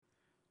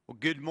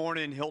Good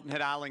morning, Hilton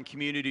Head Island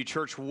Community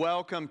Church.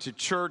 Welcome to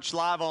Church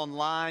Live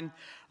Online.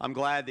 I'm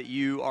glad that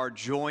you are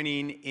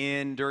joining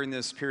in during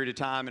this period of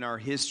time in our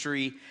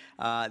history,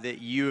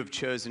 that you have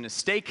chosen to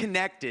stay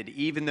connected,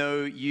 even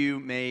though you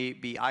may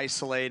be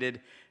isolated.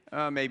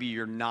 Maybe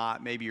you're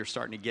not. Maybe you're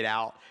starting to get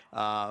out.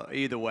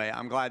 Either way,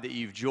 I'm glad that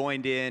you've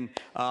joined in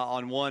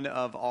on one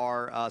of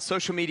our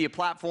social media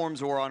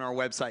platforms or on our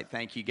website.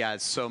 Thank you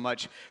guys so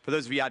much. For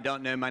those of you I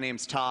don't know, my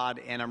name's Todd,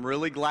 and I'm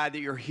really glad that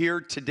you're here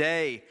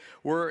today.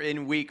 We're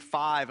in week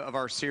 5 of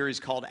our series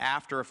called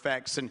After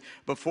Effects. And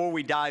before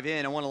we dive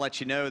in, I want to let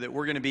you know that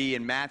we're going to be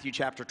in Matthew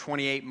chapter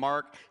 28,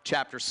 Mark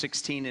chapter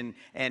 16,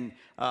 and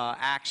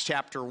Acts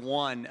chapter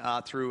 1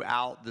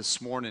 throughout this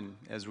morning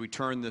as we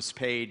turn this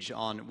page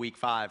on week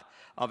 5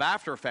 of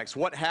After Effects.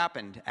 What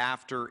happened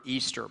after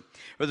Easter?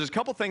 Well, there's a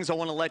couple things I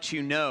want to let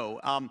you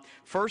know.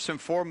 First and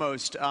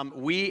foremost,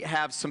 we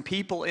have some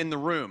people in the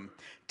room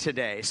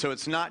today. So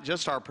it's not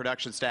just our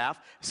production staff.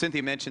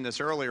 Cynthia mentioned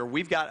this earlier.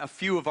 We've got a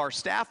few of our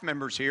staff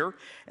members here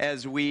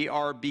as we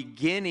are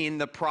beginning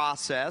the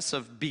process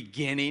of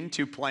beginning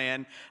to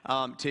plan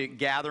to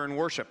gather and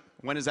worship.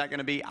 When is that going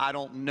to be? I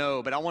don't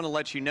know. But I want to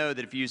let you know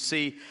that if you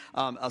see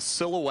a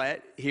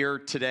silhouette here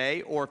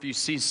today, or if you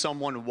see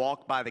someone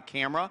walk by the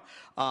camera,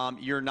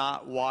 you're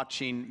not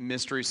watching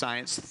Mystery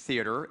Science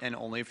Theater, and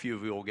only a few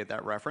of you will get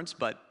that reference,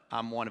 but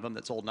I'm one of them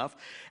that's old enough.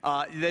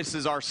 This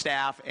is our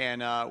staff,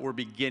 and we're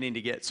beginning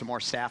to get some more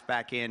staff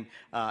back in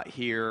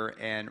here,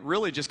 and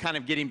really just kind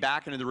of getting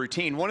back into the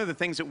routine. One of the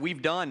things that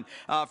we've done,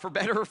 for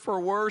better or for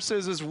worse,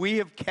 is we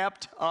have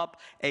kept up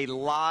a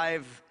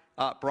live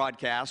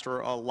broadcast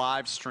or a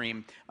live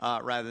stream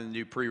rather than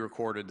do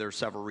pre-recorded. There's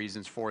several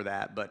reasons for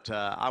that, but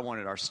I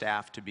wanted our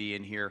staff to be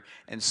in here,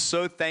 and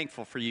so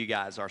thankful for you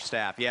guys, our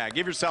staff. Yeah,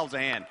 give yourselves a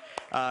hand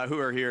who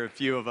are here. A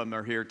few of them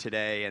are here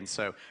today, and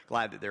so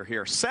glad that they're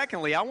here.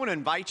 Secondly, I want to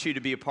invite you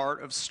to be a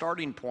part of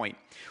Starting Point.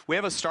 We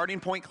have a Starting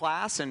Point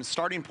class, and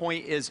Starting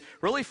Point is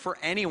really for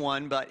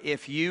anyone, but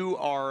if you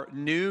are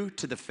new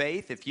to the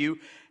faith, if you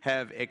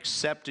have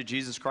accepted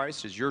Jesus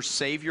Christ as your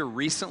Savior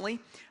recently,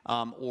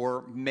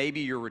 or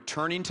maybe you're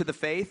returning to the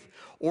faith,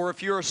 or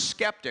if you're a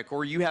skeptic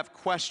or you have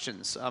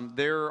questions,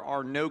 there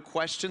are no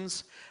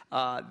questions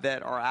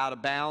that are out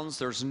of bounds.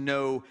 There's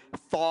no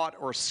thought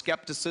or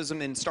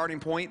skepticism in Starting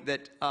Point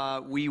that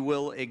we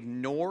will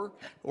ignore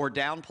or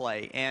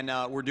downplay. And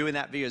we're doing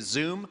that via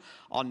Zoom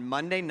on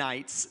Monday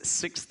nights,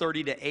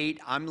 6:30 to 8.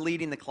 I'm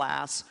leading the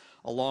class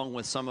along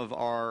with some of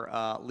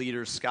our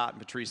leaders, Scott and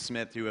Patrice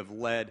Smith, who have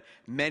led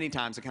many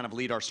times to kind of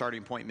lead our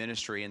Starting Point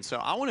ministry. And so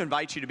I want to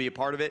invite you to be a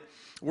part of it.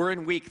 We're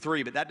in week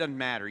 3, but that doesn't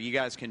matter. You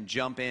guys can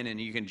jump in and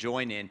you can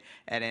join in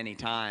at any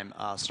time.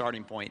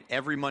 Starting Point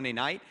every Monday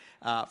night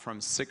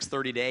from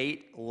 6:30 to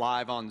 8,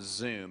 live on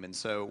Zoom. And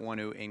so I want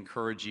to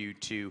encourage you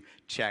to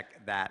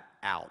check that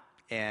out.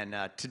 And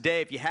today,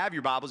 if you have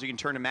your Bibles, you can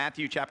turn to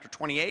Matthew chapter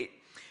 28.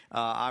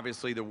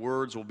 Obviously, the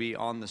words will be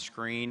on the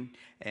screen,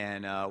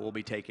 and we'll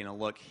be taking a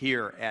look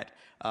here at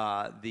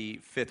the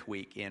 5th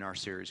week in our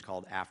series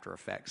called After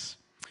Effects.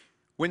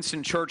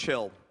 Winston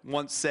Churchill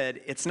once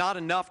said, "It's not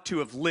enough to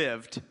have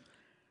lived.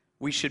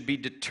 We should be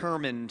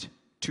determined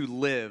to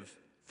live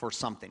for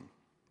something."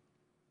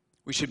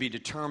 We should be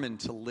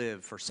determined to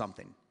live for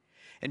something.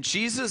 And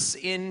Jesus,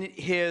 in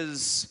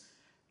his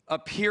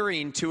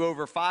appearing to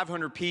over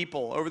 500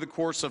 people over the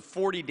course of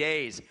 40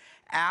 days,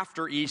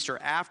 after Easter,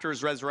 after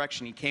his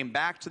resurrection, he came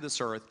back to this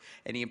earth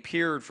and he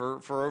appeared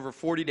for over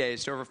 40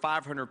 days to over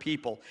 500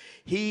 people.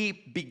 He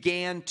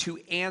began to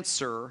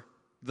answer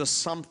the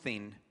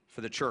something for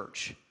the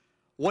church.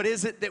 What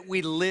is it that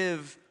we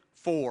live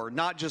for,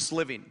 not just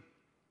living?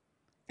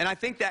 And I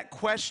think that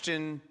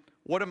question,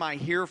 what am I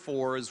here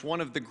for, is one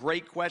of the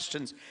great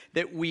questions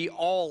that we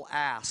all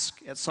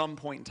ask at some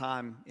point in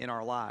time in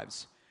our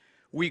lives.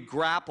 We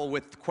grapple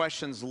with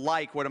questions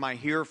like, what am I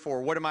here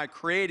for? What am I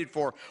created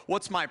for?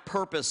 What's my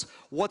purpose?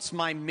 What's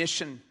my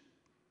mission?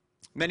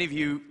 Many of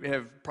you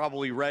have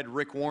probably read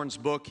Rick Warren's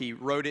book. He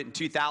wrote it in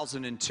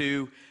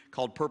 2002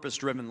 called Purpose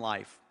Driven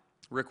Life.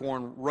 Rick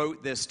Warren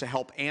wrote this to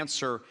help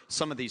answer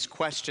some of these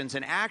questions.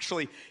 And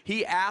actually,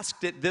 he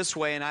asked it this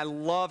way, and I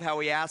love how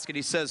he asked it.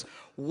 He says,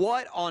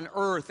 what on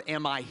earth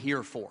am I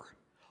here for?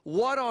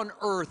 What on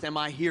earth am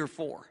I here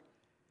for?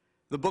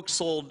 The book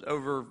sold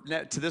over,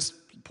 to this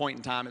point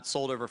in time, it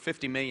sold over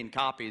 50 million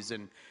copies,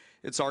 and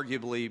it's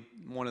arguably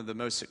one of the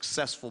most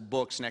successful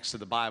books next to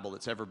the Bible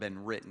that's ever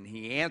been written.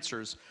 He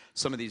answers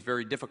some of these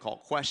very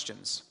difficult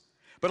questions.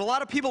 But a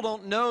lot of people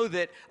don't know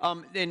that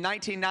in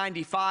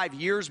 1995,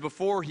 years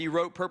before he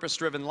wrote Purpose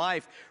Driven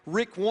Life,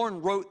 Rick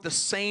Warren wrote the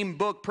same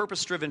book,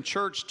 Purpose Driven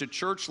Church, to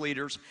church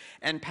leaders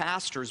and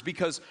pastors,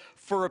 because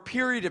for a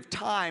period of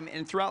time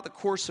and throughout the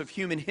course of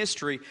human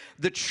history,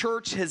 the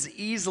church has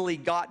easily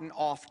gotten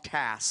off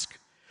task.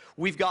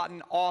 We've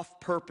gotten off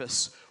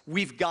purpose.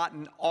 We've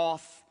gotten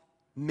off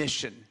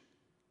mission.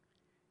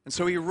 And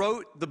so he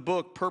wrote the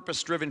book,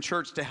 Purpose Driven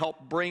Church, to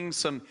help bring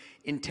some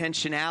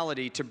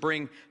intentionality, to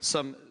bring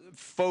some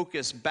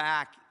focus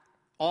back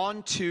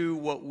onto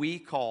what we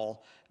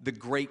call the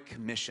Great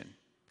Commission.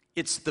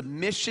 It's the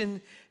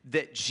mission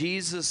that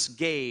Jesus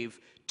gave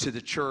to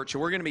the church.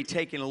 And we're going to be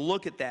taking a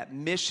look at that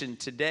mission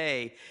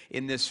today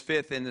in this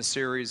fifth in the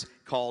series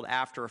called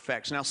After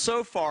Effects. Now,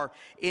 so far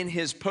in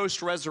his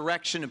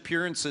post-resurrection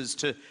appearances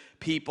to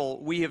people,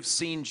 we have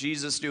seen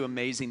Jesus do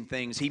amazing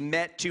things. He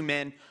met two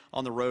men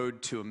on the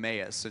road to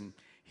Emmaus, and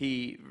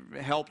he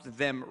helped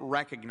them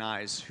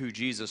recognize who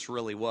Jesus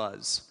really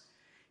was.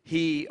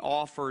 He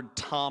offered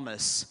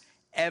Thomas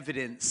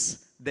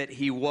evidence that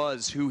he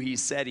was who he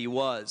said he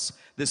was,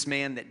 this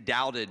man that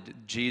doubted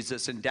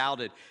Jesus and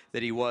doubted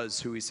that he was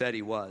who he said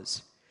he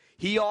was.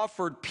 He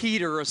offered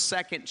Peter a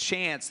second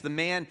chance, the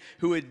man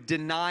who had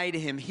denied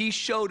him. He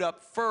showed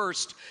up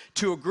first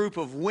to a group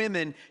of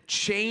women,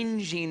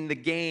 changing the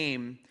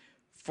game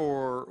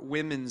for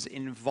women's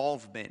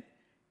involvement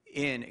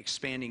in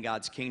expanding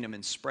God's kingdom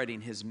and spreading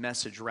his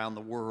message around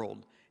the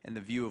world and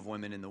the view of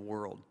women in the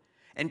world.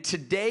 And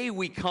today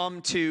we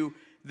come to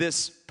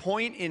this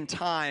point in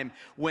time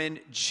when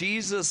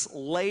Jesus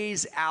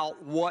lays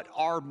out what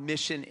our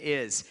mission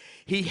is.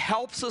 He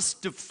helps us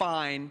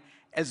define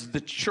as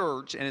the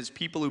church and as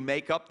people who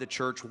make up the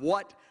church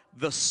what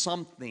the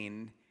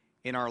something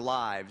in our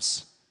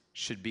lives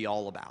should be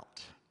all about.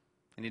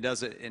 And he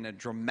does it in a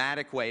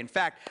dramatic way. In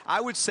fact,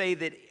 I would say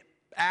that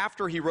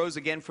after he rose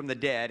again from the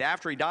dead,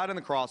 after he died on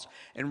the cross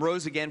and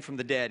rose again from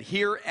the dead,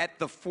 here at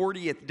the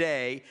 40th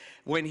day,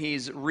 when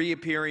he's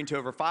reappearing to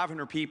over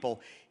 500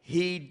 people,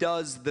 he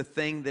does the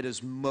thing that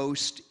is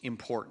most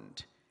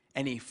important,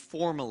 and he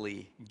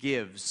formally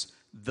gives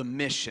the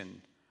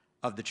mission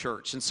of the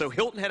church. And so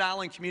Hilton Head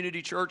Island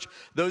Community Church,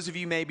 those of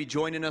you may be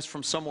joining us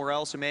from somewhere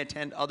else and may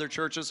attend other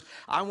churches,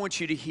 I want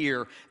you to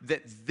hear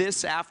that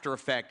this after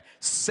effect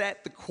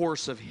set the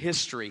course of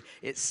history.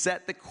 It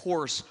set the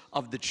course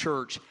of the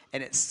church,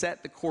 and it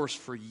set the course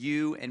for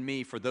you and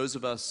me, for those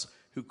of us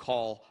who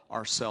call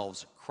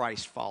ourselves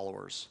Christ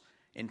followers,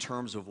 in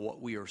terms of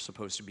what we are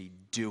supposed to be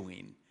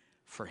doing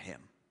for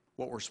him,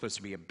 what we're supposed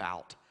to be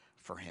about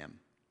for him.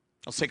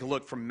 Let's take a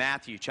look from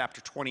Matthew chapter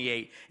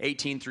 28,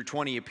 18 through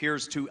 20. It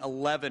appears to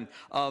 11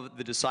 of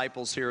the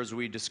disciples here, as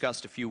we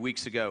discussed a few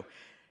weeks ago.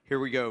 Here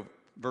we go,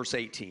 verse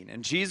 18.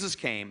 And Jesus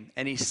came,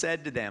 and he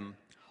said to them,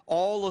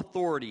 all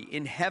authority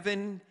in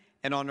heaven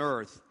and on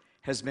earth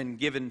has been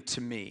given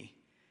to me.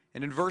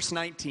 And in verse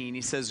 19,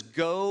 he says,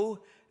 go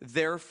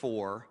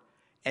therefore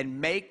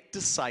and make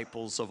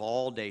disciples of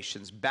all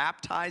nations,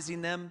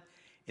 baptizing them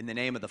in the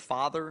name of the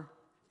Father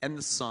and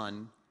the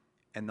Son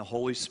and the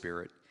Holy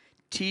Spirit,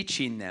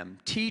 teaching them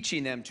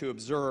to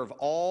observe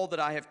all that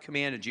I have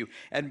commanded you.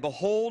 And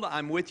behold,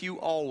 I'm with you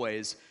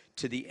always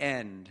to the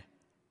end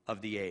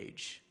of the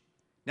age.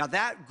 Now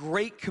that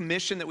great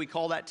commission that we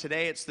call that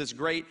today, it's this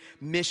great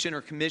mission or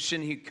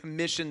commission. He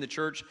commissioned the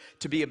church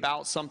to be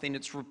about something.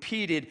 It's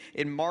repeated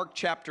in Mark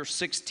chapter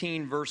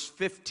 16, verse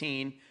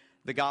 15.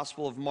 The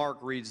Gospel of Mark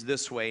reads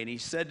this way, and he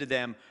said to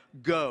them,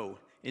 go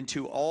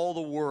into all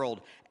the world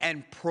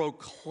and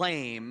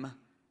proclaim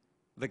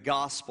the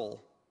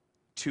gospel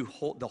to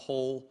the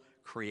whole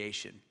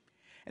creation.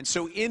 And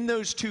so in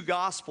those two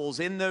gospels,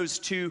 in those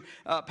two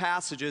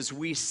passages,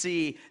 we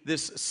see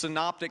this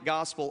synoptic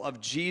gospel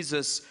of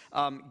Jesus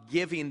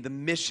giving the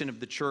mission of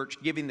the church,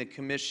 giving the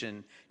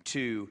commission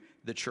to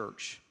the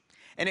church.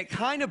 And it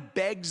kind of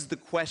begs the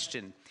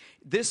question,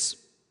 this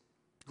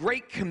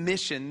great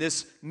commission,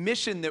 this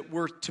mission that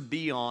we're to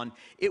be on,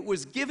 it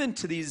was given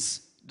to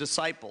these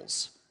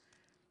disciples.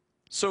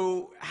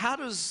 So how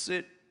does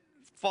it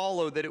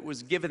follow that it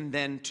was given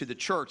then to the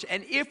church?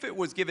 And if it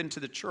was given to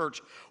the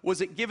church,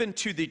 was it given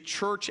to the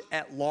church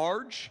at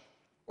large?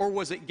 Or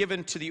was it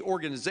given to the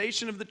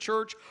organization of the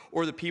church,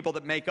 or the people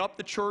that make up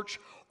the church,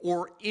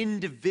 or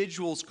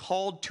individuals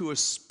called to a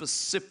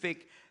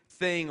specific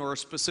thing or a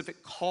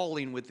specific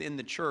calling within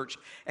the church?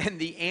 And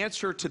the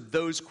answer to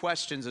those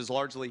questions is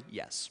largely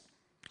yes.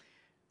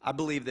 I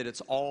believe that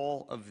it's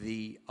all of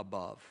the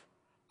above.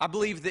 I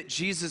believe that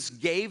Jesus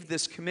gave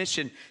this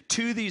commission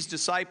to these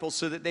disciples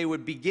so that they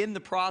would begin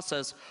the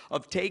process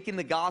of taking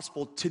the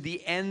gospel to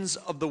the ends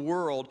of the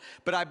world.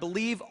 But I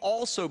believe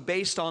also,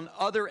 based on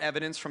other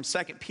evidence from 2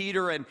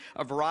 Peter and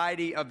a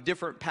variety of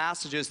different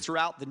passages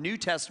throughout the New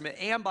Testament,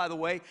 and by the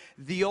way,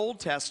 the Old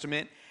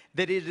Testament,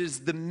 that it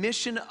is the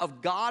mission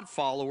of God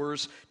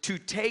followers to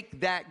take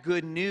that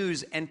good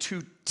news and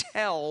to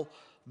tell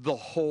the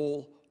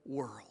whole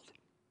world.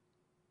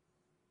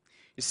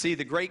 You see,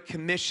 the Great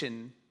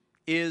Commission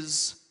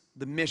is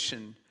the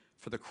mission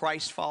for the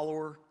Christ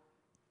follower,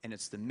 and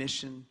it's the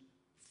mission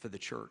for the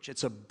church.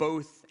 It's a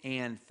both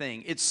and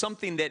thing. It's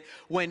something that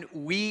when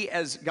we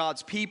as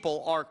God's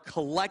people are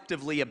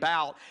collectively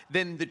about,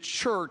 then the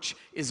church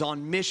is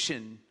on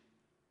mission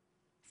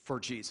for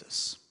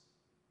Jesus.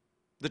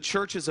 The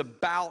church is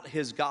about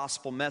his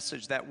gospel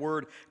message. That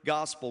word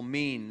gospel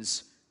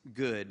means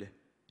good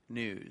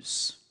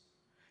news.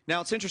 Now,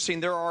 it's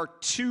interesting, there are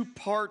two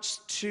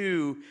parts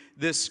to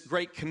this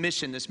great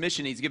commission, this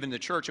mission he's given the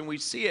church, and we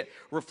see it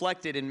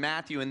reflected in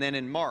Matthew and then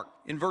in Mark.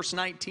 In verse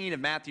 19 of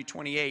Matthew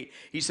 28,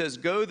 he says,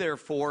 go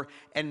therefore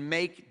and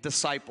make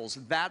disciples.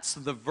 That's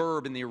the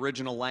verb in the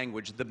original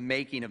language, the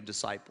making of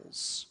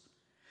disciples.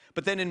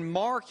 But then in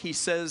Mark, he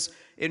says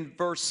in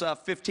verse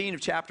 15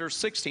 of chapter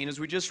 16, as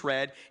we just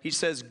read, he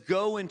says,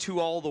 go into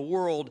all the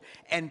world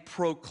and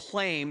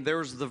proclaim,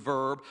 there's the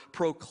verb,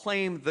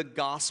 proclaim the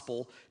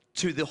gospel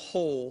to the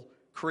whole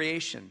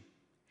creation.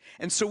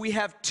 And so we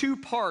have two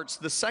parts.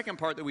 The second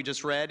part that we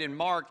just read in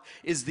Mark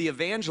is the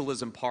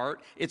evangelism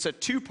part. It's a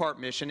two-part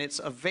mission. It's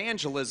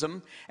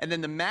evangelism. And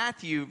then the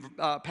Matthew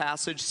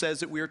passage says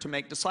that we are to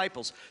make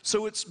disciples.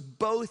 So it's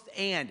both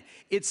and.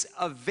 It's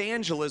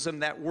evangelism.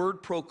 That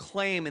word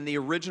proclaim in the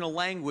original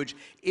language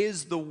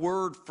is the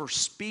word for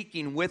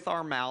speaking with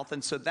our mouth.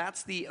 And so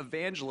that's the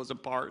evangelism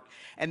part.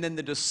 And then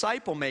the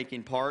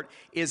disciple-making part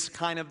is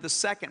kind of the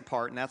second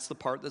part. And that's the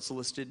part that's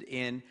listed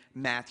in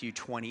Matthew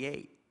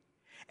 28.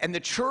 And the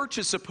church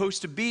is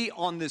supposed to be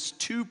on this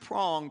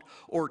two-pronged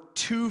or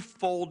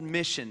twofold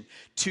mission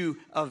to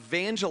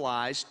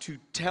evangelize, to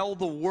tell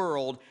the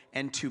world,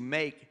 and to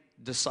make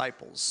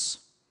disciples.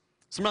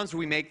 Sometimes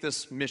we make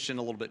this mission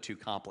a little bit too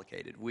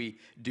complicated. We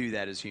do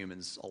that as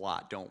humans a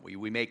lot, don't we?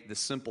 We make the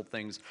simple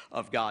things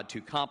of God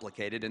too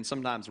complicated, and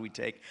sometimes we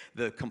take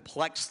the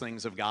complex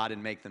things of God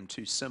and make them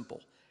too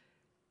simple.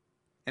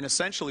 And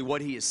essentially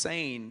what he is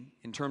saying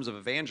in terms of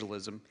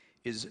evangelism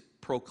is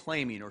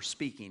proclaiming or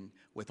speaking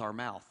with our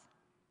mouth.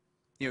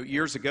 You know,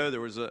 years ago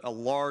there was a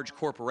large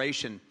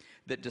corporation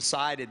that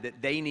decided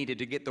that they needed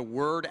to get the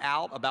word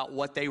out about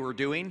what they were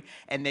doing,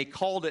 and they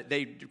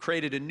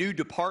created a new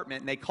department,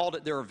 and they called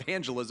it their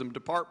evangelism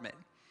department.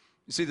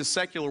 You see, the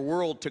secular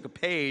world took a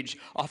page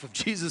off of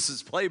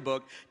Jesus'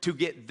 playbook to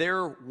get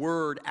their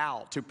word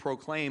out, to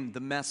proclaim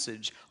the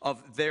message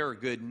of their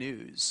good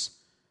news.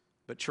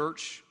 But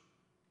church,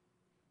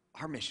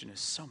 our mission is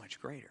so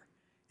much greater.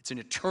 It's an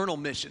eternal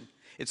mission.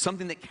 It's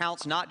something that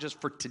counts not just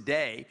for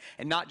today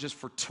and not just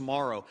for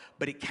tomorrow,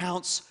 but it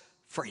counts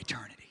for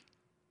eternity.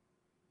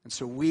 And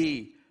so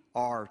we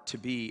are to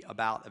be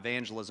about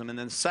evangelism. And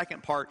then the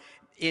second part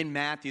in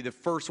Matthew, the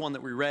first one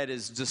that we read,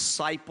 is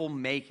disciple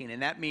making.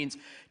 And that means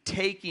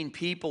taking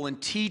people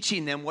and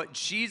teaching them what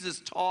Jesus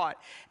taught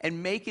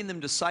and making them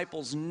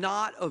disciples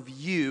not of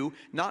you,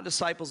 not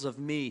disciples of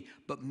me,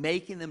 but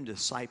making them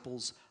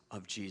disciples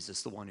of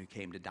Jesus, the one who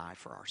came to die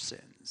for our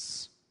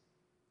sins,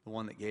 the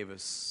one that gave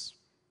us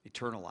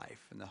eternal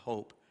life and the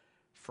hope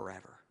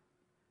forever.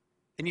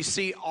 And you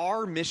see,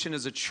 our mission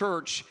as a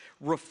church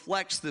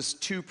reflects this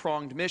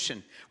two-pronged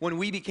mission. When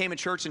we became a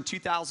church in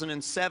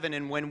 2007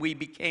 and when we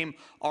became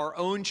our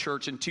own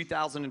church in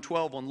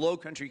 2012, when Low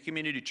Country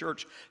Community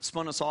Church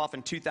spun us off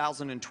in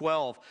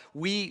 2012,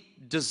 we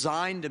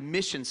designed a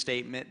mission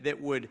statement that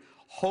would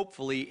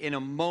hopefully in a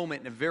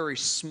moment, in a very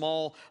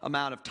small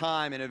amount of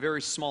time, in a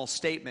very small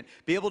statement,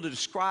 be able to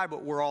describe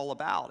what we're all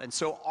about. And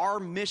so our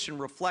mission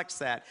reflects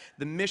that.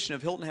 The mission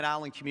of Hilton Head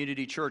Island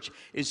Community Church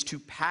is to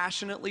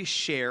passionately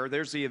share,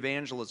 there's the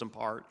evangelism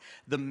part,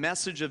 the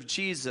message of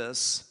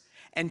Jesus,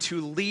 and to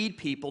lead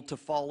people to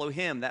follow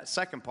him. That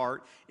second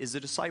part is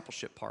the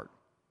discipleship part.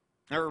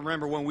 I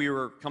remember when we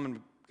were coming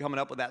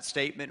up with that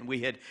statement, and we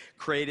had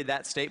created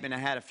that statement, I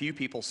had a few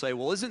people say,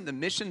 well, isn't the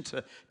mission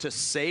to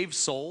save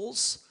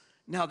souls?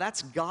 No,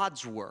 that's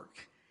God's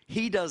work.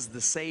 He does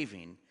the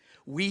saving.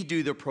 We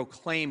do the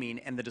proclaiming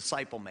and the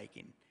disciple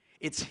making.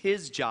 It's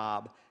his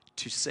job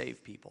to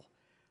save people.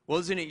 Well,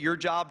 isn't it your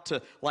job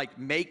to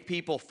make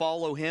people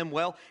follow him?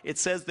 Well, it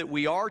says that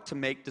we are to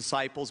make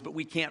disciples, but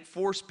we can't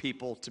force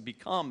people to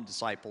become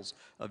disciples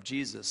of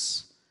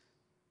Jesus.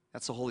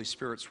 That's the Holy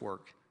Spirit's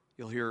work.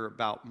 You'll hear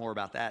more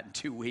about that in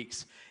 2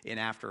 weeks in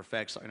After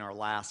Effects in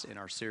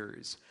our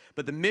series.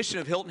 But the mission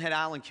of Hilton Head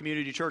Island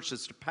Community Church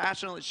is to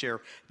passionately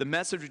share the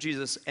message of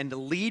Jesus and to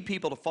lead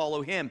people to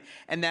follow him.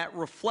 And that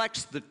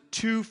reflects the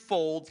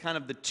twofold, kind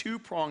of the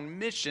two-pronged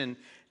mission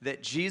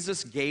that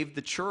Jesus gave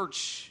the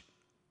church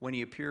when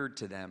he appeared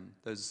to them,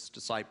 those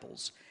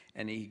disciples,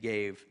 and he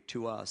gave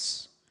to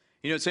us.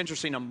 You know, it's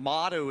interesting, a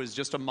motto is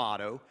just a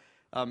motto.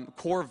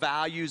 Core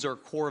values are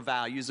core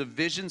values. A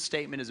vision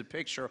statement is a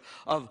picture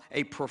of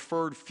a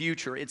preferred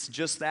future. It's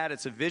just that.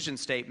 It's a vision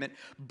statement.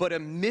 But a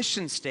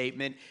mission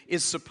statement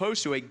is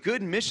supposed to, a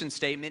good mission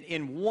statement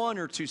in one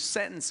or two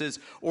sentences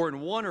or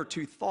in one or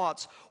two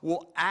thoughts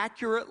will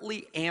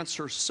accurately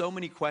answer so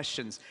many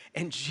questions.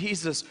 And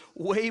Jesus,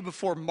 way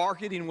before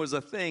marketing was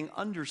a thing,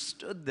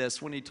 understood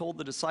this when he told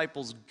the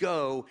disciples,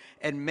 go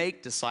and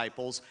make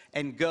disciples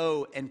and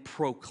go and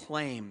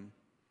proclaim.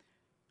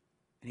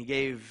 And he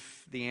gave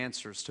the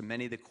answers to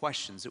many of the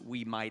questions that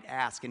we might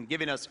ask. And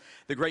giving us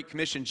the Great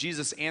Commission,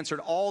 Jesus answered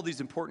all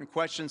these important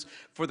questions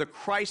for the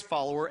Christ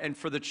follower and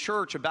for the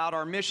church about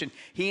our mission.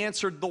 He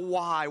answered the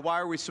why. Why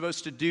are we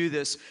supposed to do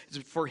this? It's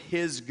for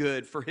his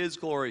good, for his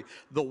glory.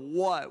 The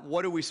what.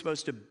 What are we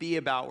supposed to be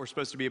about? We're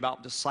supposed to be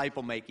about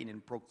disciple making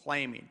and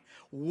proclaiming.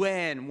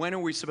 When are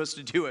we supposed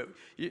to do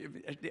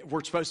it?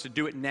 We're supposed to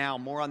do it now.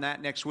 More on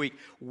that next week.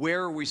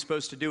 Where are we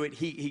supposed to do it?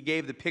 He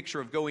gave the picture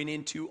of going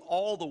into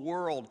all the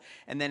world.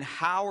 And then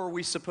how are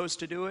we supposed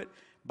to do it?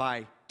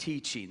 By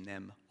teaching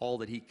them all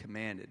that he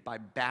commanded, by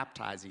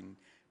baptizing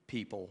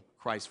people,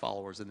 Christ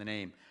followers, in the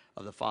name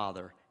of the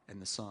Father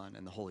and the Son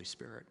and the Holy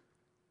Spirit.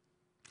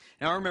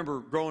 And I remember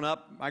growing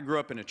up, I grew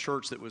up in a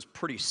church that was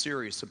pretty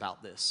serious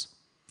about this.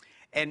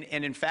 And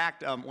in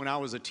fact, when I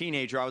was a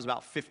teenager, I was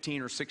about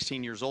 15 or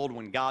 16 years old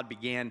when God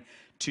began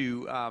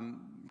to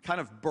kind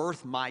of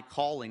birth my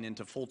calling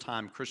into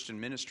full-time Christian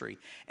ministry.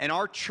 And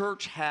our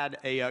church had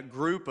a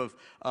group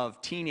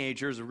of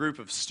teenagers, a group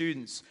of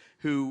students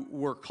who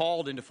were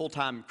called into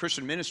full-time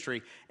Christian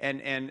ministry,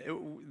 and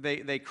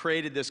they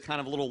created this kind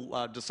of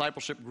little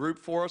discipleship group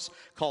for us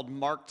called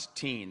Marked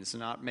Teens.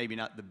 Maybe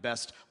not the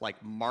best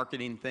like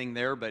marketing thing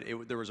there, but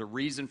there was a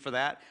reason for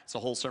that. It's a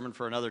whole sermon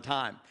for another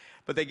time.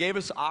 But they gave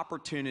us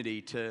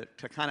opportunity to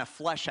kind of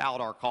flesh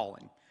out our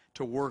calling,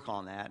 to work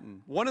on that.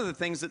 And one of the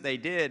things that they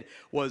did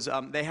was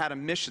they had a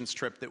missions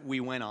trip that we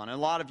went on. And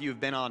a lot of you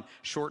have been on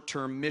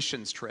short-term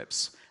missions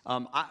trips.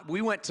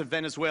 We went to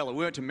Venezuela.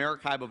 We went to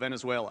Maracaibo,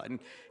 Venezuela. And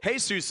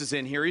Jesus is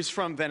in here. He's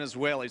from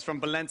Venezuela. He's from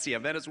Valencia,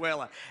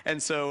 Venezuela.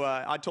 And so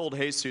I told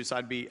Jesus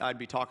I'd be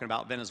talking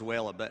about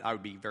Venezuela, but I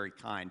would be very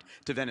kind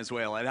to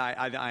Venezuela. And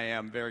I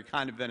am very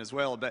kind to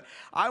Venezuela. But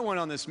I went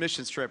on this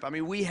missions trip. I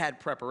mean, we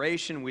had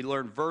preparation. We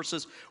learned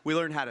verses. We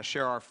learned how to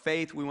share our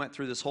faith. We went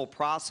through this whole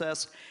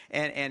process.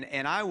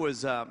 And I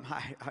was,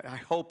 I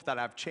hope that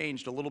I've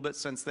changed a little bit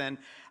since then.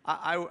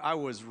 I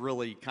was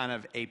really kind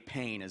of a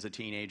pain as a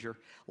teenager.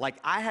 Like,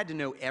 I had to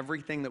know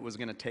everything that was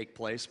going to take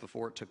place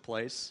before it took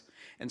place.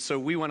 And so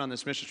we went on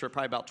this mission trip,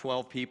 probably about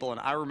 12 people, and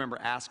I remember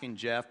asking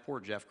Jeff, poor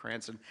Jeff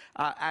Cranston,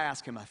 I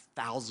asked him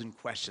 1,000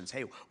 questions.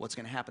 Hey, what's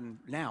going to happen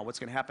now? What's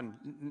going to happen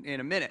in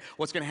a minute?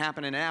 What's going to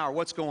happen in an hour?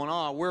 What's going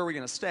on? Where are we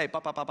going to stay?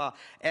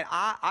 And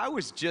I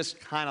was just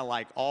kind of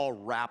like all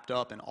wrapped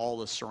up in all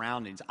the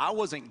surroundings. I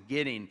wasn't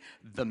getting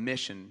the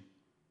mission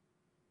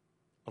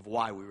of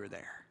why we were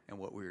there and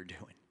what we were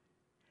doing.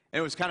 And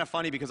it was kind of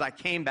funny because I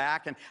came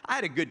back and I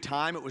had a good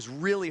time. It was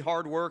really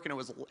hard work, and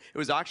it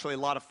was actually a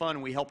lot of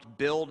fun. We helped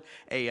build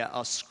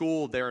a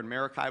school there in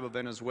Maracaibo,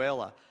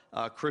 Venezuela,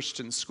 a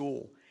Christian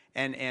school.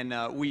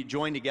 And we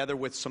joined together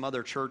with some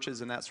other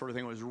churches and that sort of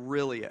thing. It was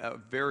really a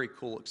very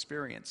cool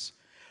experience.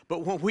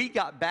 But when we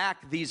got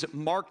back, these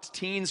marked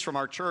teens from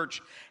our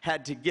church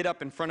had to get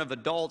up in front of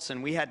adults,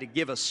 and we had to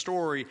give a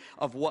story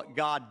of what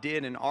God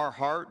did in our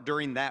heart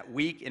during that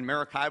week in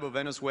Maracaibo,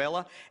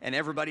 Venezuela. And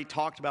everybody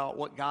talked about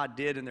what God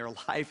did in their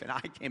life. And I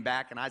came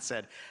back and I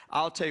said,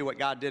 I'll tell you what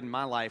God did in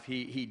my life.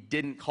 He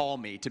didn't call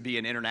me to be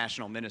an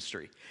international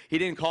ministry. He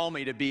didn't call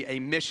me to be a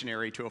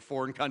missionary to a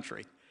foreign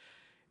country.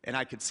 And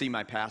I could see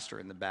my pastor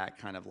in the back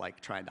kind of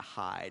like trying to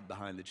hide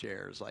behind the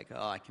chairs, like,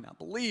 oh, I cannot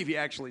believe he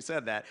actually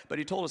said that. But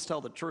he told us to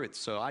tell the truth,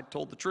 so I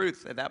told the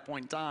truth at that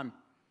point in time.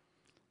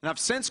 And I've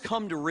since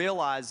come to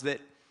realize that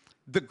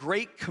the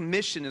Great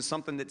Commission is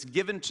something that's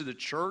given to the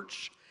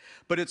church,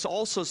 but it's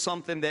also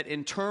something that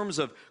in terms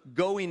of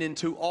going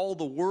into all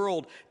the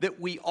world, that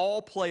we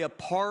all play a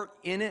part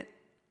in it.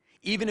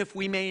 Even if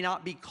we may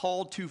not be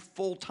called to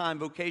full-time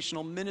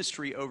vocational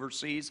ministry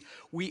overseas,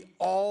 we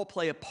all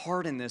play a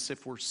part in this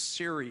if we're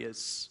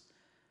serious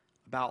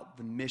about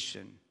the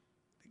mission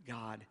that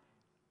God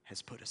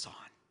has put us on.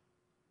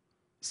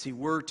 See,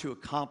 we're to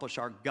accomplish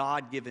our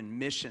God-given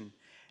mission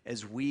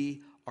as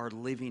we are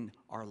living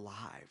our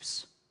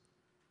lives.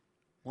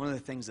 One of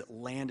the things that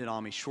landed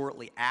on me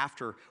shortly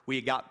after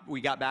we got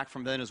back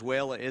from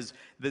Venezuela is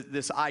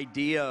this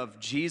idea of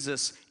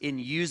Jesus, in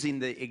using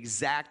the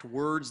exact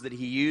words that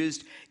he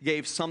used,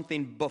 gave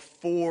something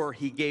before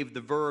he gave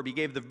the verb. He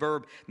gave the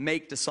verb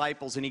make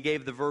disciples, and he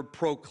gave the verb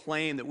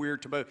proclaim, that we are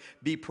to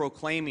be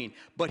proclaiming.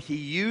 But he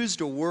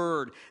used a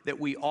word that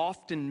we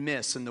often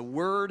miss, and the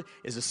word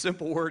is a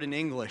simple word in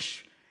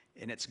English,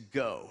 and it's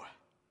go.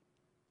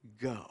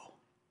 Go.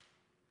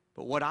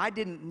 But what I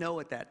didn't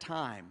know at that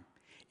time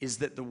is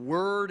that the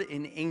word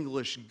in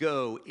English,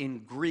 go, in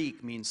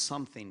Greek means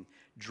something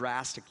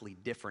drastically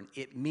different.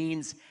 It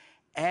means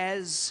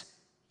as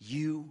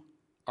you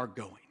are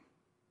going.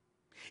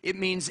 It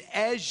means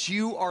as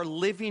you are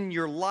living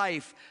your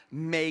life,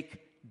 make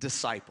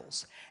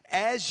disciples.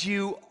 As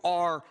you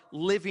are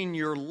living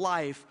your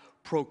life,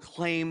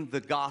 proclaim the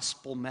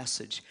gospel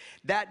message.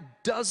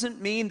 That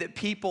doesn't mean that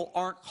people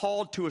aren't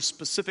called to a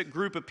specific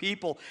group of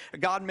people.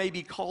 God may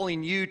be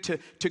calling you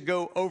to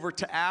go over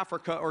to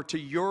Africa or to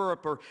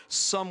Europe or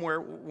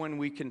somewhere, when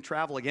we can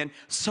travel again,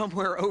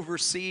 somewhere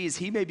overseas.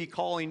 He may be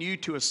calling you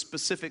to a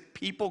specific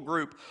people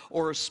group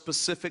or a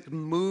specific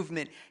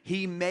movement.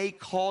 He may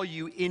call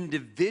you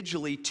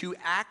individually to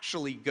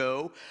actually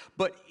go,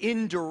 but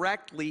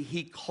indirectly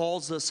he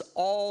calls us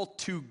all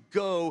to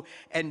go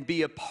and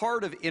be a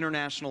part of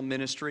international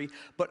ministry,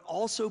 but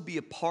also be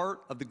a part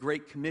of the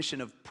Great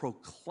Commission of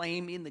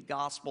proclaiming the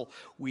gospel.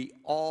 We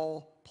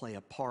all play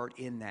a part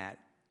in that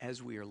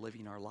as we are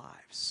living our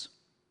lives.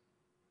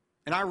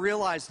 And I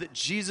realize that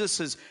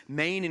Jesus'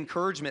 main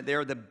encouragement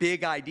there, the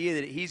big idea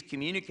that he's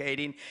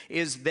communicating,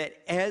 is that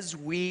as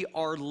we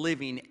are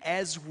living,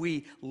 as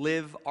we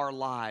live our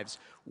lives,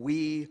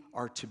 we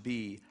are to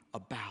be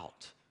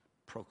about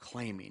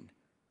proclaiming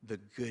the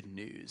good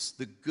news,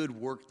 the good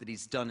work that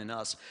he's done in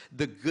us,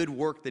 the good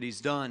work that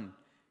he's done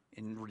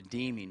in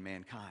redeeming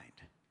mankind.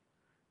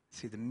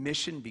 See, the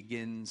mission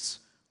begins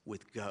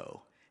with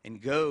go.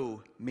 And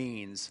go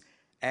means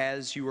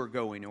as you are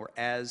going or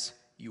as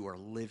you are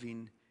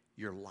living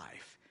your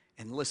life.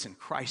 And listen,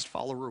 Christ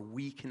follower,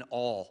 we can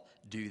all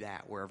do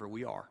that wherever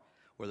we are,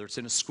 whether it's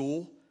in a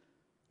school,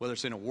 whether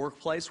it's in a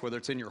workplace, whether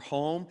it's in your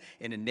home,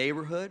 in a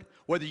neighborhood,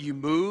 whether you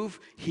move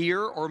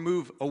here or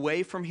move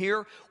away from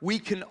here, we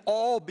can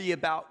all be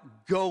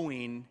about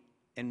going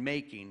and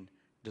making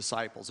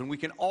disciples. And we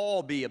can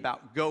all be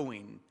about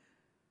going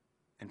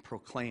and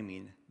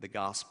proclaiming the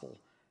gospel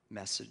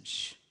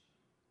message.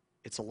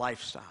 It's a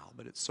lifestyle,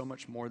 but it's so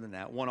much more than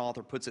that. One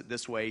author puts it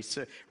this way.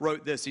 He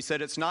wrote this. He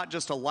said, it's not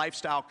just a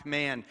lifestyle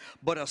command,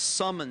 but a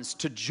summons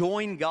to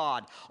join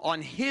God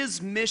on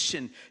his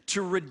mission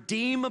to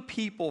redeem a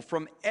people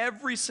from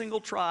every single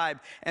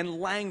tribe and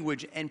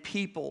language and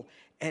people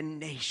and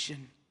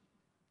nation.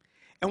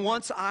 And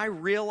once I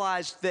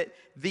realized that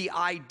the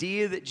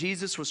idea that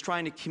Jesus was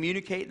trying to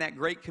communicate in that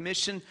Great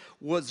Commission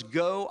was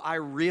go, I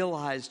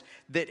realized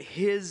that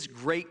his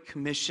Great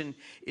Commission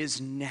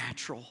is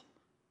natural.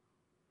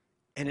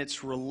 And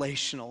it's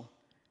relational,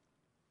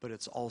 but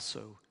it's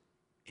also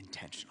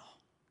intentional.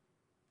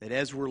 That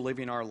as we're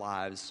living our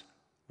lives,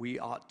 we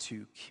ought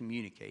to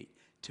communicate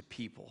to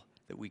people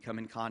that we come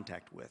in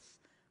contact with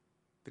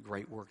the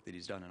great work that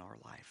he's done in our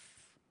life.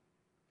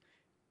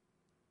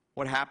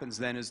 What happens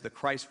then is the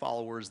Christ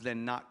followers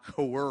then not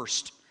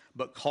coerced,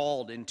 but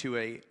called into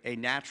a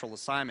natural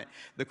assignment.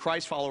 The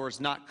Christ follower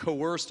is not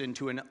coerced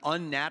into an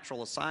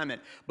unnatural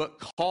assignment, but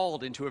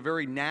called into a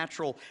very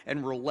natural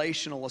and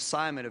relational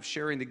assignment of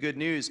sharing the good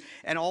news.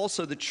 And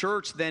also the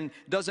church then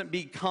doesn't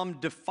become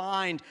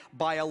defined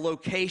by a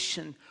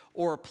location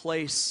or a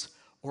place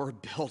or a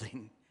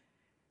building.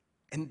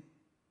 And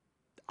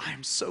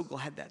I'm so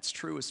glad that's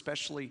true,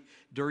 especially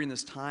during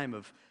this time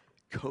of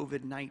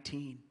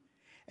COVID-19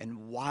 and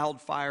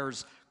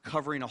wildfires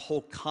covering a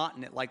whole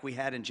continent like we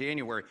had in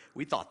January.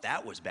 We thought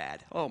that was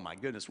bad. Oh my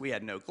goodness, we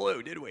had no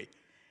clue, did we?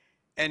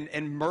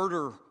 And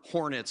murder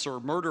hornets or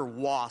murder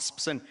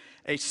wasps and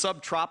a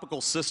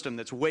subtropical system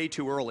that's way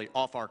too early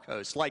off our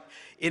coast. Like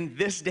in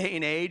this day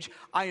and age,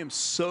 I am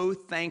so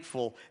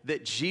thankful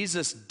that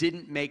Jesus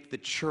didn't make the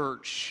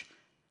church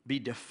be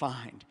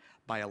defined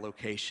by a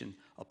location,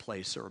 a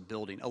place, or a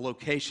building. A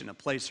location, a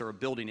place, or a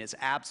building is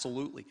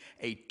absolutely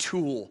a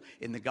tool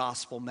in the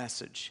gospel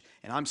message.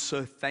 And I'm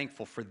so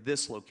thankful for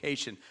this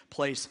location,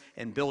 place,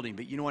 and building.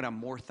 But you know what I'm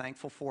more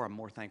thankful for? I'm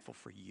more thankful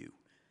for you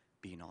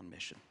being on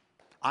mission.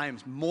 I am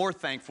more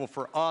thankful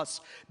for us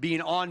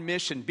being on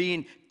mission,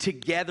 being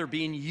together,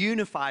 being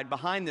unified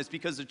behind this,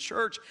 because the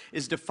church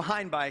is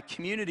defined by a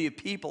community of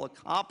people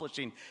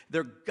accomplishing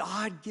their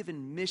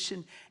God-given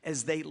mission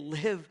as they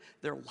live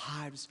their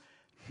lives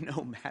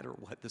no matter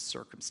what the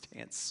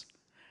circumstance,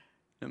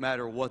 no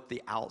matter what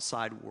the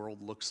outside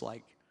world looks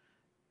like,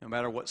 no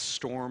matter what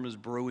storm is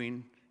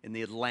brewing in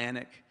the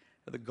Atlantic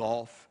or the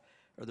Gulf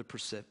or the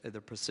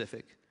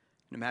Pacific,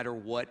 no matter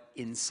what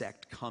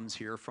insect comes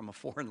here from a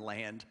foreign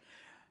land,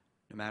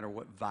 no matter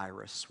what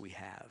virus we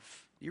have.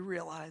 You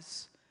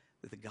realize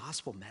that the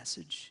gospel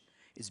message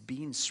is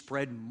being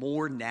spread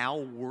more now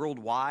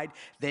worldwide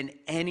than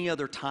any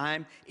other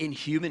time in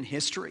human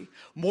history.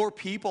 More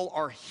people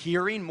are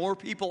hearing, more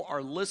people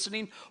are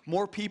listening,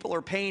 more people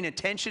are paying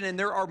attention, and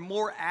there are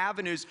more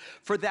avenues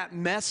for that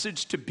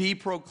message to be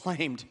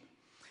proclaimed.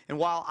 And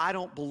while I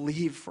don't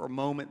believe for a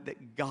moment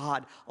that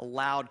God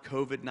allowed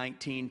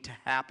COVID-19 to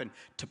happen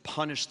to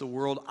punish the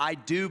world, I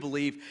do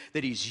believe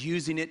that he's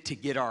using it to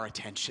get our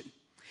attention.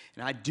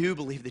 And I do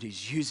believe that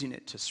he's using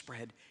it to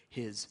spread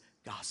his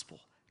gospel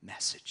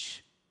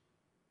message.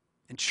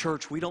 And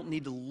church, we don't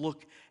need to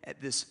look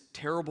at this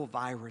terrible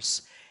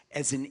virus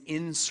as an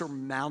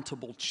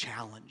insurmountable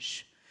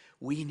challenge.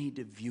 We need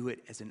to view it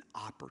as an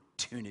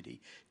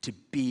opportunity to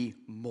be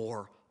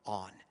more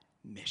on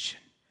mission,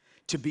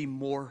 to be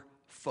more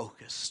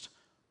focused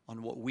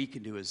on what we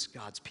can do as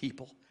God's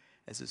people,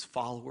 as his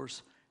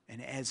followers,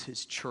 and as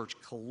his church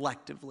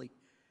collectively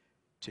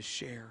to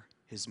share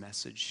his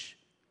message,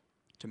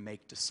 to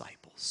make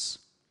disciples,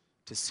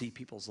 to see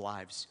people's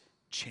lives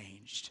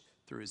changed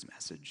through his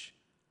message.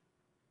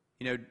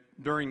 You know,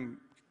 during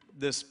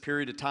this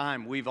period of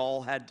time, we've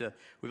all had to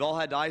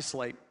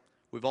isolate.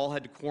 We've all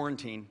had to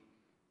quarantine.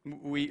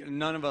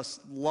 None of us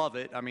love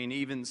it. I mean,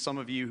 even some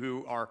of you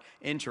who are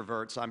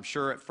introverts, I'm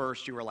sure at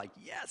first you were like,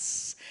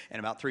 yes. And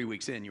about 3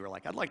 weeks in, you were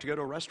like, I'd like to go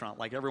to a restaurant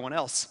like everyone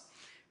else.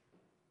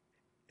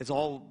 It's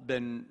all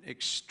been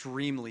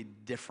extremely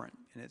different,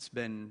 and it's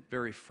been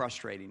very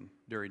frustrating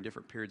during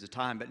different periods of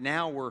time. But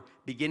now we're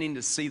beginning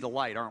to see the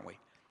light, aren't we?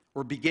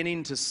 We're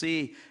beginning to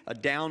see a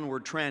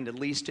downward trend, at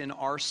least in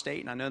our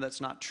state. And I know that's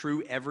not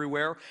true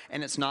everywhere,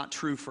 and it's not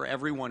true for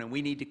everyone. And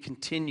we need to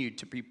continue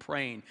to be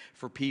praying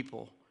for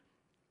people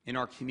in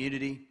our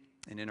community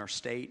and in our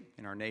state,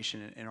 in our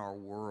nation, and in our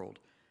world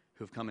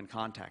who have come in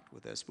contact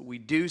with us. But we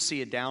do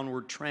see a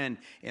downward trend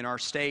in our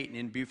state and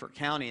in Beaufort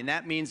County, and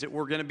that means that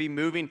we're going to be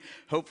moving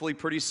hopefully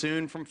pretty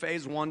soon from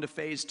phase 1 to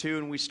phase 2,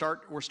 and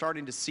we're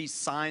starting to see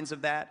signs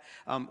of that.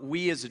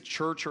 We as a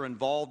church are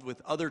involved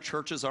with other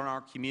churches in our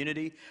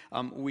community.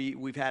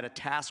 We've had a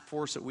task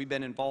force that we've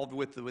been involved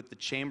with the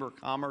Chamber of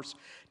Commerce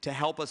to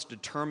help us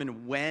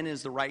determine when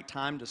is the right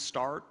time to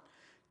start,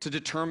 to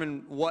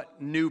determine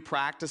what new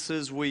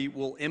practices we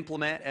will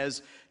implement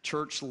as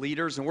church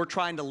leaders. And we're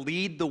trying to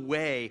lead the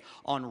way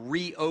on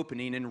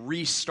reopening and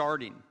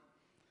restarting.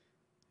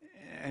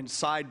 And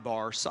side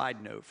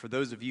note, for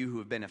those of you who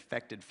have been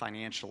affected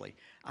financially,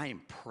 I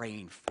am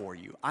praying for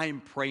you. I am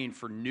praying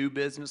for new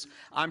business.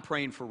 I'm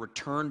praying for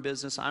return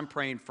business. I'm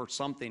praying for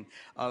something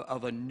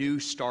of a new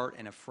start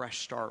and a fresh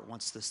start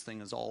once this thing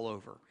is all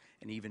over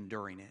and even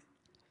during it.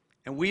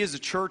 And we as a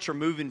church are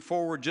moving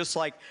forward just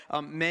like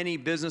many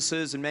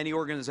businesses and many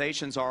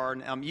organizations are.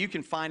 And you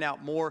can find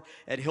out more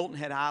at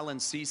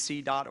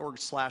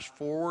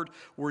hiltonheadislandcc.org/forward.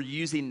 We're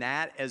using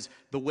that as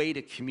the way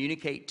to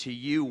communicate to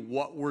you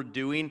what we're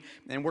doing.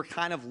 And we're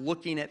kind of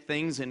looking at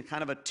things in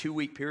kind of a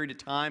 2-week period of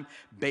time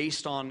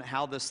based on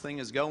how this thing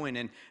is going.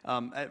 And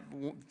kind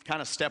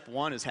of step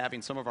 1 is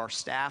having some of our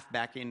staff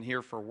back in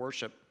here for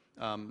worship.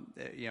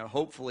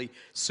 Hopefully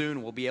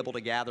soon we'll be able to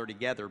gather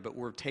together, but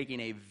we're taking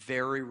a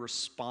very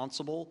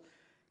responsible,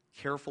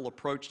 careful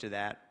approach to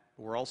that.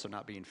 We're also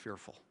not being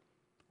fearful.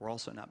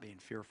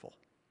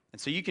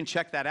 And so you can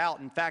check that out.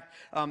 In fact,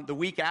 the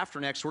week after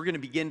next, we're going to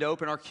begin to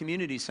open our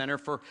community center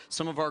for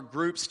some of our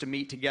groups to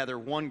meet together,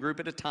 one group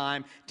at a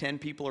time, 10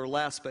 people or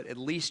less, but at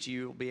least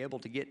you'll be able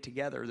to get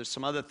together. There's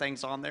some other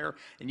things on there,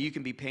 and you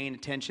can be paying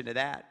attention to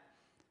that.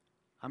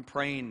 I'm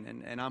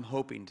praying and I'm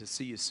hoping to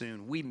see you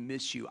soon. We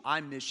miss you. I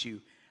miss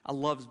you. I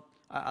love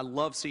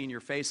seeing your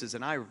faces,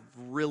 and I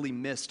really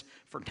missed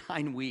for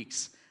 9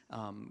 weeks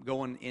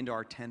going into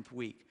our 10th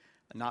week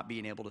and not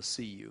being able to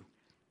see you.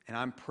 And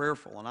I'm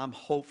prayerful and I'm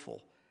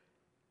hopeful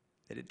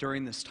that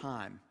during this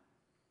time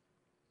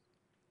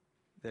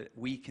that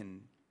we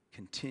can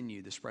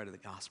continue the spread of the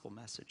gospel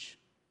message.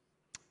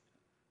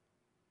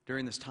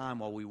 During this time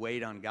while we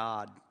wait on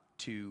God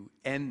to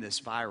end this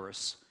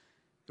virus,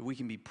 that we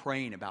can be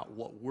praying about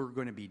what we're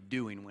going to be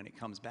doing when it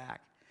comes back.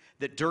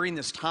 That during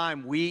this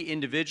time, we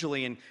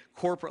individually and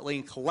corporately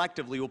and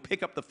collectively will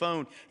pick up the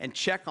phone and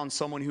check on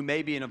someone who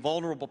may be in a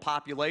vulnerable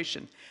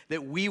population.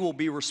 That we will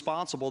be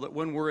responsible, that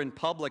when we're in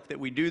public, that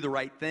we do the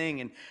right thing.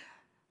 And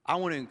I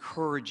want to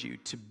encourage you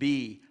to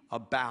be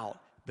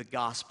about the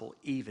gospel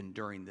even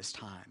during this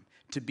time.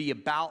 To be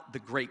about the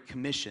Great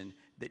Commission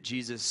that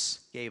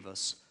Jesus gave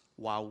us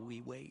while we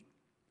wait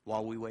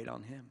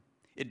on Him.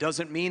 It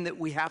doesn't mean that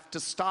we have to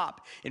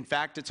stop. In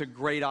fact, it's a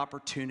great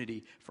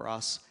opportunity for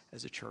us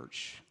as a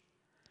church.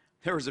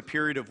 There was a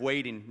period of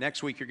waiting.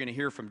 Next week, you're going to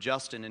hear from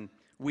Justin in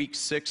week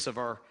 6 of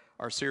our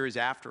series,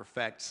 After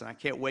Effects. And I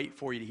can't wait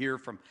for you to hear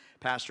from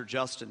Pastor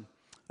Justin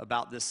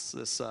about this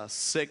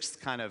 6th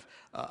kind of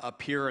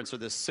appearance, or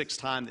this 6th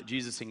time that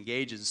Jesus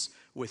engages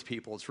with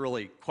people. It's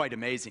really quite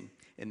amazing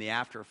in the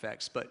After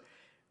Effects. But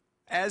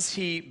as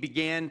he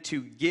began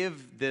to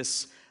give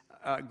this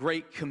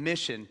Great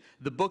Commission,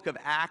 the book of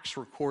Acts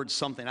records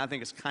something I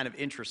think is kind of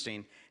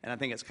interesting, and I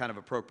think it's kind of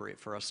appropriate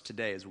for us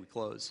today as we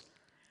close.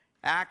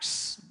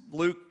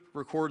 Luke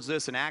records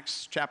this in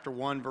Acts chapter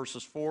 1,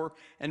 verses 4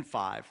 and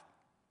 5.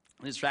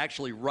 It's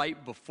actually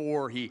right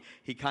before he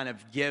kind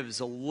of gives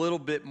a little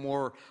bit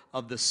more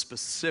of the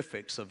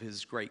specifics of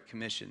his Great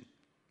Commission.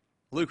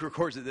 Luke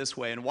records it this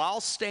way: and while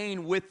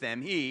staying with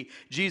them,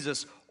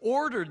 Jesus,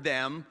 ordered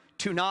them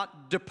to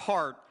not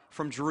depart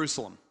from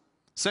Jerusalem.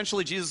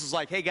 Essentially, Jesus was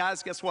like, hey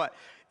guys, guess what?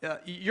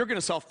 You're going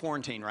to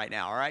self-quarantine right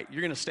now, all right?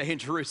 You're going to stay in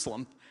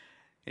Jerusalem.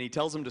 And he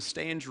tells them to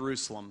stay in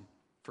Jerusalem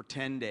for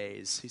 10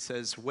 days. He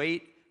says,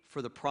 wait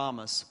for the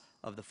promise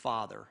of the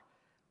Father,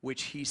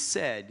 which he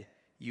said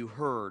you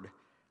heard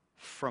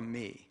from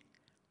me.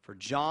 For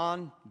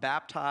John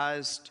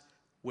baptized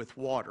with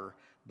water,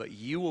 but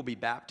you will be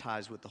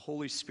baptized with the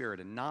Holy Spirit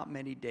in not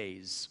many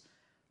days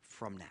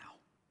from now.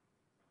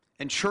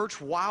 And church,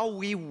 while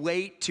we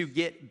wait to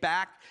get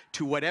back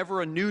to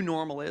whatever a new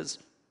normal is,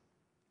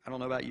 I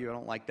don't know about you, I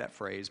don't like that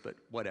phrase, but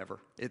whatever.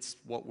 It's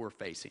what we're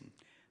facing,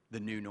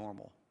 the new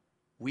normal.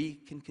 We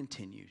can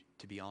continue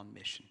to be on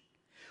mission.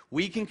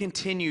 We can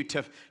continue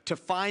to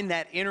find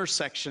that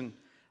intersection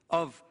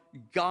of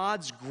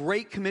God's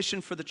great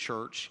commission for the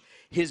church,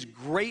 His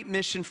great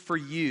mission for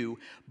you,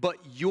 but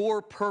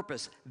your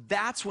purpose.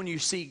 That's when you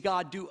see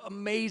God do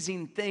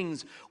amazing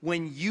things,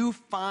 when you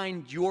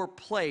find your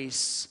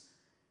place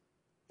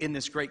in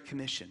this Great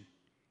Commission,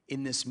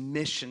 in this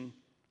mission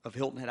of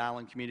Hilton Head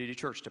Island Community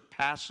Church, to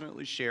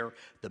passionately share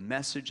the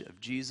message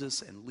of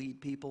Jesus and lead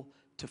people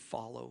to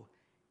follow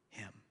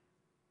Him.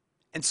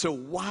 And so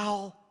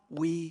while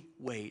we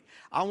wait,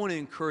 I want to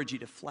encourage you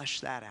to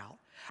flesh that out.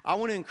 I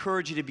want to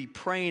encourage you to be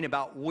praying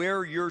about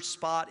where your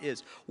spot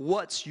is.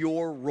 What's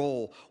your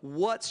role?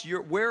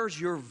 Where's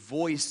your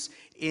voice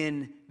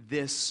in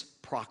this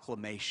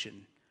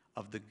proclamation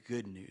of the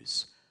good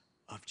news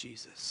of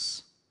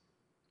Jesus?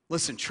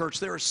 Listen, church,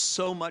 there is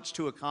so much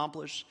to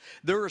accomplish.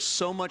 There is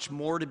so much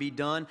more to be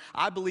done.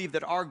 I believe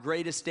that our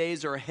greatest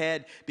days are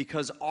ahead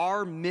because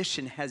our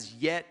mission has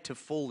yet to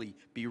fully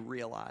be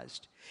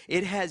realized.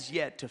 It has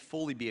yet to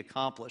fully be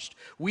accomplished.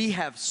 We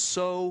have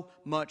so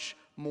much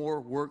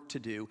more work to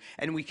do,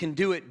 and we can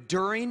do it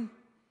during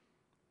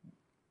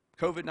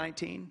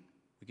COVID-19.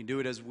 We can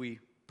do it as we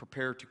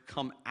prepare to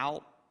come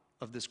out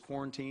of this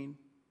quarantine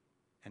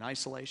and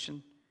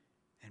isolation.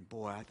 And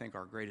boy, I think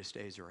our greatest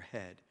days are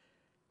ahead,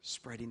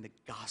 spreading the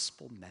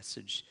gospel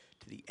message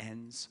to the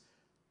ends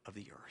of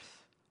the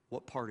earth.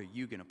 What part are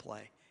you going to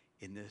play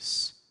in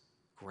this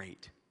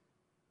great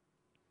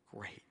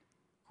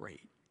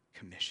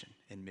commission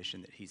and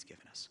mission that he's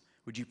given us?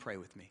 Would you pray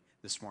with me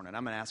this morning?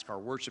 I'm going to ask our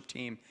worship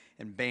team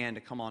and band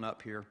to come on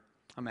up here.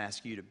 I'm going to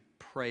ask you to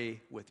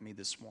pray with me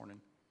this morning.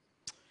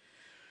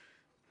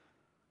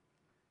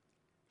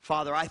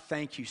 Father, I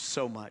thank you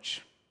so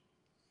much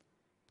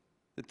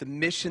that the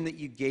mission that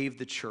you gave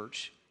the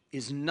church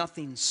is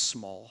nothing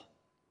small.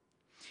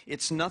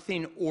 It's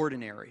nothing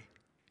ordinary.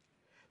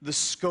 The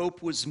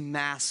scope was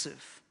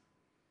massive.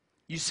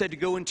 You said to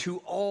go into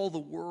all the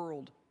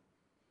world.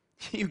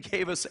 You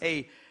gave us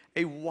a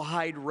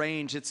wide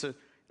range. It's an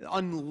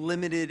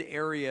unlimited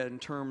area in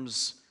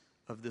terms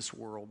of this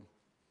world.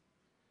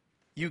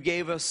 You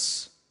gave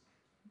us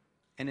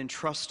and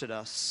entrusted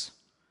us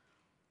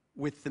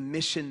with the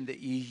mission that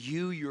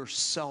you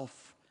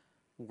yourself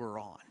were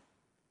on.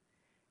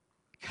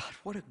 God,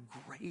 what a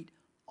great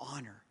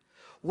honor.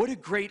 What a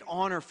great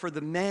honor for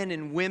the men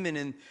and women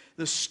and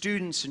the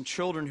students and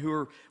children who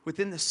are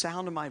within the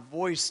sound of my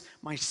voice,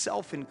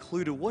 myself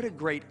included. What a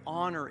great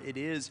honor it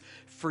is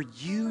for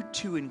you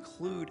to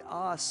include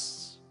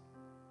us.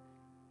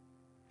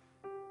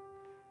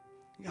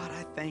 God,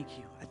 I thank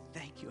you. I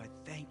thank you. I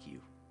thank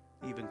you.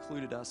 You've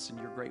included us in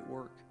your great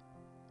work.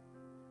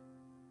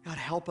 God,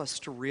 help us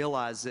to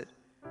realize that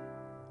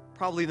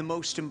probably the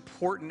most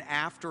important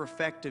after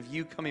effect of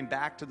you coming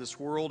back to this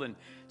world and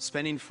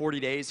spending 40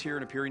 days here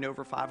and appearing to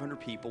over 500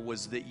 people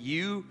was that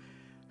you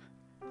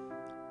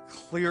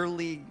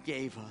clearly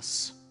gave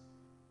us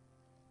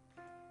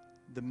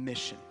the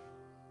mission.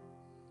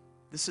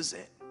 This is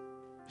it.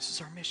 This is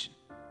our mission.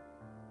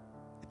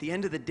 At the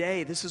end of the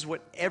day, this is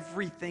what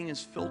everything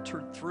is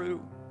filtered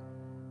through,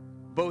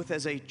 both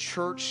as a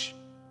church,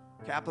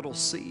 capital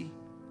C,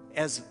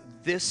 as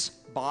this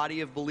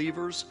body of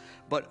believers,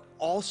 but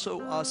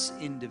also us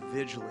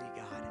individually,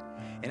 God.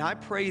 And I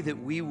pray that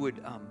we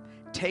would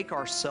take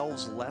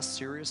ourselves less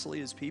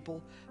seriously as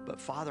people, but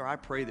Father, I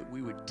pray that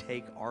we would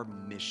take our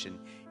mission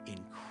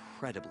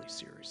incredibly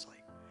seriously.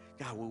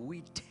 God, will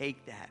we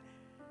take that?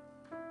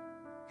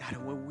 God,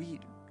 will we,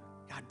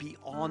 God, be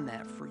on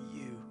that for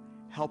you?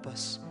 Help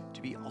us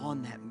to be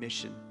on that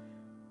mission,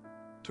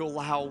 to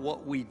allow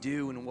what we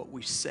do and what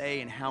we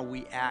say and how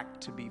we act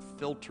to be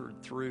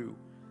filtered through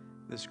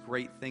this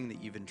great thing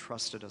that you've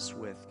entrusted us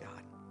with,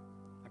 God.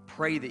 I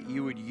pray that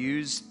you would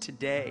use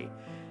today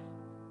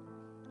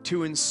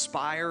to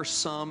inspire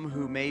some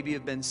who maybe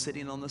have been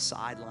sitting on the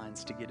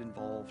sidelines to get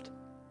involved,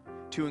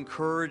 to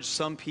encourage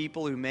some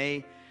people who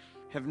may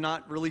have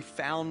not really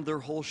found their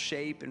whole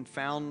shape and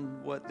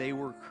found what they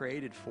were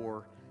created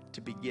for to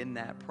begin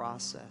that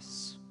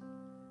process.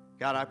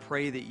 God, I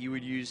pray that you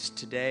would use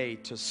today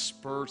to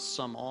spur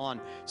some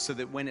on so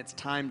that when it's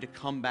time to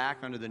come back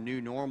under the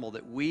new normal,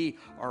 that we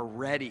are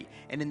ready.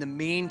 And in the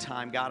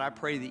meantime, God, I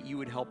pray that you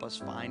would help us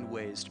find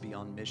ways to be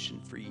on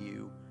mission for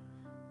you,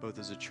 both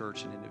as a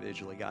church and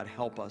individually. God,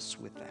 help us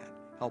with that.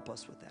 Help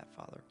us with that,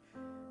 Father.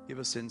 Give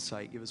us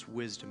insight, give us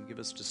wisdom, give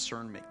us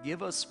discernment,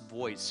 give us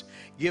voice.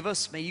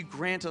 May you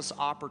grant us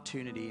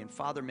opportunity. And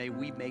Father, may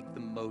we make the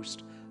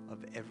most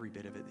of every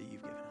bit of it that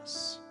you've given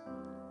us.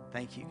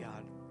 Thank you,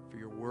 God, for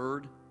your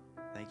word.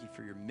 Thank you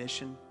for your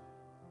mission.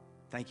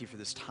 Thank you for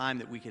this time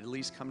that we could at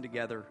least come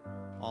together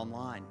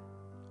online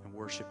and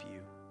worship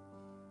you.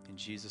 In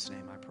Jesus'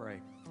 name I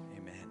pray.